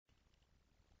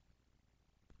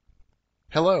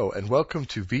Hello and welcome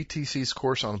to VTC's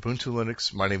course on Ubuntu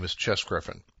Linux. My name is Chess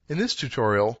Griffin. In this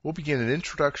tutorial, we'll begin an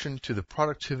introduction to the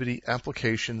productivity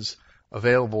applications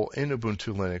available in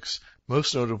Ubuntu Linux,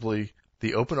 most notably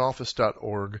the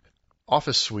OpenOffice.org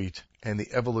Office Suite and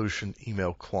the Evolution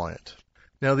email client.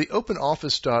 Now, the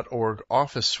OpenOffice.org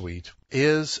Office Suite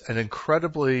is an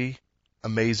incredibly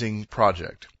amazing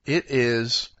project. It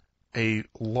is a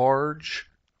large,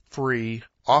 free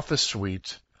Office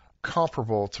suite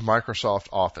comparable to Microsoft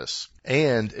Office,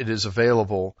 and it is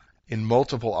available in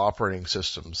multiple operating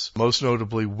systems, most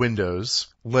notably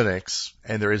Windows, Linux,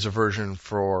 and there is a version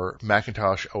for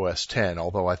Macintosh OS X,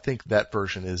 although I think that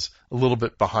version is a little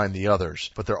bit behind the others.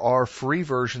 But there are free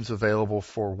versions available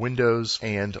for Windows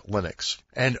and Linux.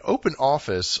 And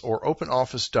OpenOffice, or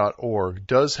OpenOffice.org,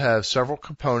 does have several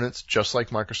components just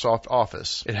like Microsoft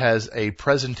Office. It has a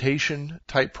presentation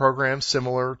type program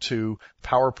similar to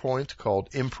PowerPoint called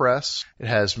Impress. It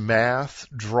has Math,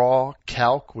 Draw,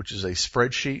 Calc, which is a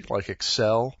spreadsheet like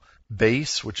Excel,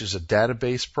 Base, which is a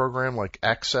database program like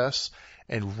Access,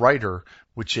 and Writer,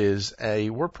 which is a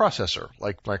word processor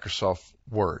like Microsoft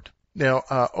Word. Now,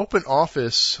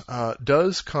 OpenOffice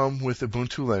does come with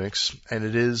Ubuntu Linux, and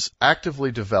it is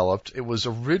actively developed. It was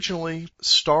originally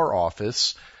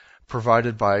StarOffice,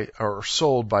 provided by or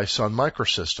sold by Sun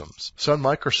Microsystems. Sun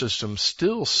Microsystems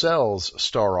still sells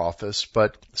StarOffice,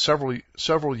 but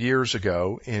several years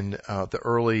ago, in the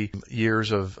early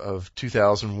years of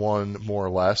 2001, more or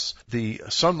less, the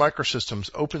Sun Microsystems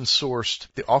open sourced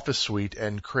the Office suite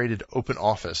and created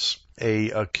OpenOffice,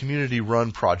 a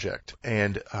community-run project.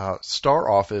 And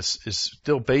StarOffice is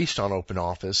still based on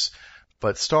OpenOffice,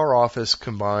 but StarOffice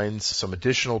combines some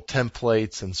additional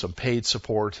templates and some paid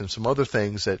support and some other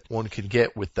things that one can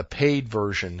get with the paid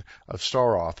version of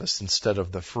StarOffice instead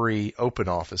of the free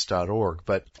OpenOffice.org.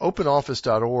 But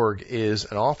OpenOffice.org is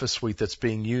an office suite that's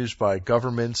being used by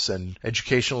governments and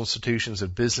educational institutions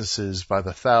and businesses by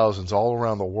the thousands all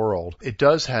around the world. It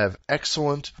does have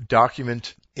excellent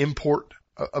document import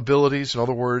abilities. In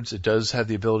other words, it does have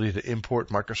the ability to import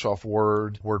Microsoft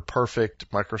Word, WordPerfect,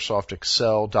 Microsoft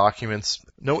Excel documents.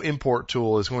 No import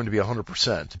tool is going to be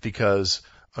 100% because,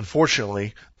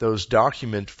 unfortunately, those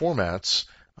document formats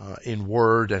in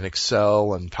Word and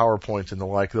Excel and PowerPoint and the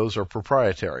like, those are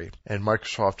proprietary, and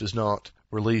Microsoft does not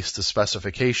release the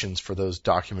specifications for those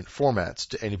document formats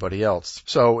to anybody else.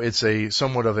 So it's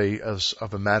somewhat of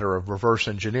a matter of reverse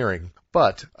engineering.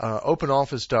 But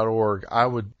OpenOffice.org, I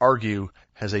would argue,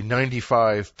 has a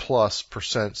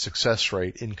 95+% success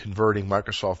rate in converting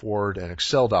Microsoft Word and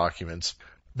Excel documents.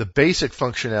 The basic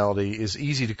functionality is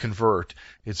easy to convert.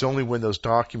 It's only when those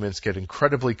documents get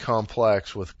incredibly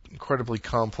complex with incredibly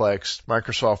complex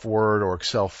Microsoft Word or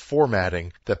Excel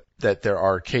formatting that there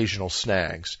are occasional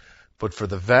snags. But for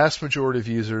the vast majority of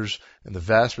users and the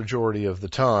vast majority of the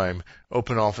time,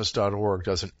 OpenOffice.org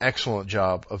does an excellent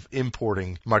job of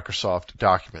importing Microsoft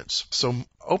documents. So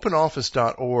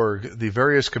OpenOffice.org, the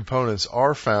various components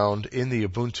are found in the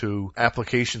Ubuntu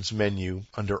applications menu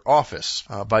under Office.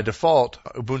 By default,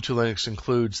 Ubuntu Linux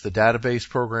includes the database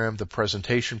program, the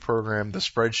presentation program, the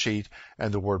spreadsheet,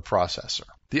 and the word processor.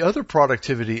 The other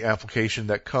productivity application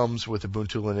that comes with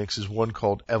Ubuntu Linux is one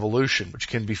called Evolution, which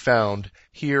can be found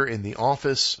here in the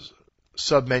Office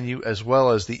submenu as well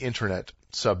as the Internet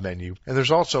submenu. And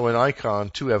there's also an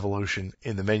icon to Evolution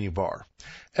in the menu bar.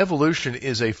 Evolution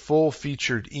is a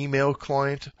full-featured email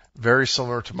client, very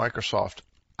similar to Microsoft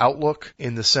Outlook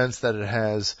in the sense that it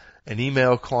has an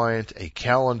email client, a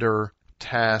calendar,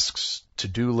 tasks,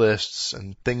 to-do lists,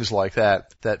 and things like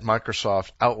that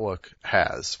Microsoft Outlook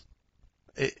has.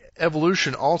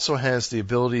 Evolution also has the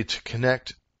ability to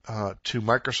connect to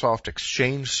Microsoft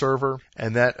Exchange Server,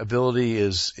 and that ability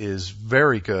is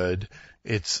very good.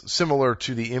 It's similar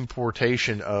to the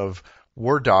importation of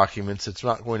Word documents. It's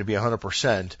not going to be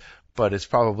 100%, but it's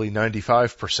probably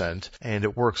 95%, and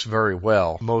it works very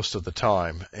well most of the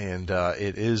time. And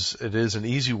it is an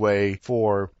easy way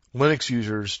for Linux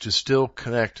users to still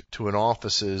connect to an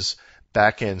Office's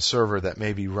back-end server that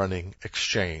may be running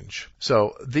Exchange.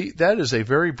 So that is a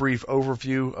very brief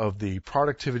overview of the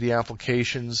productivity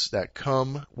applications that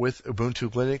come with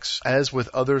Ubuntu Linux. As with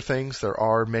other things, there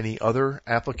are many other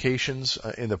applications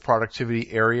in the productivity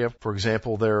area. For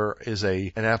example, there is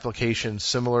an application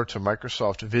similar to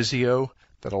Microsoft Visio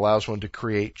that allows one to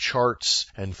create charts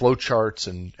and flowcharts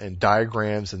and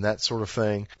diagrams and that sort of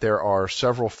thing. There are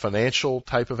several financial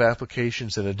type of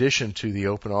applications in addition to the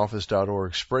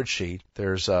OpenOffice.org spreadsheet.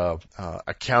 There's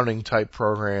accounting type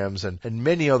programs and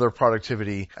many other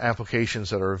productivity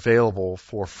applications that are available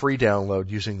for free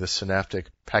download using the Synaptic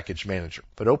package manager.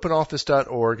 But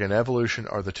OpenOffice.org and Evolution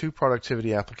are the two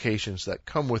productivity applications that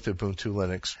come with Ubuntu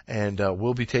Linux, and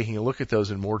we'll be taking a look at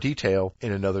those in more detail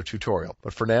in another tutorial.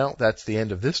 But for now, that's the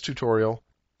end of this tutorial.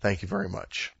 Thank you very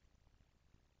much.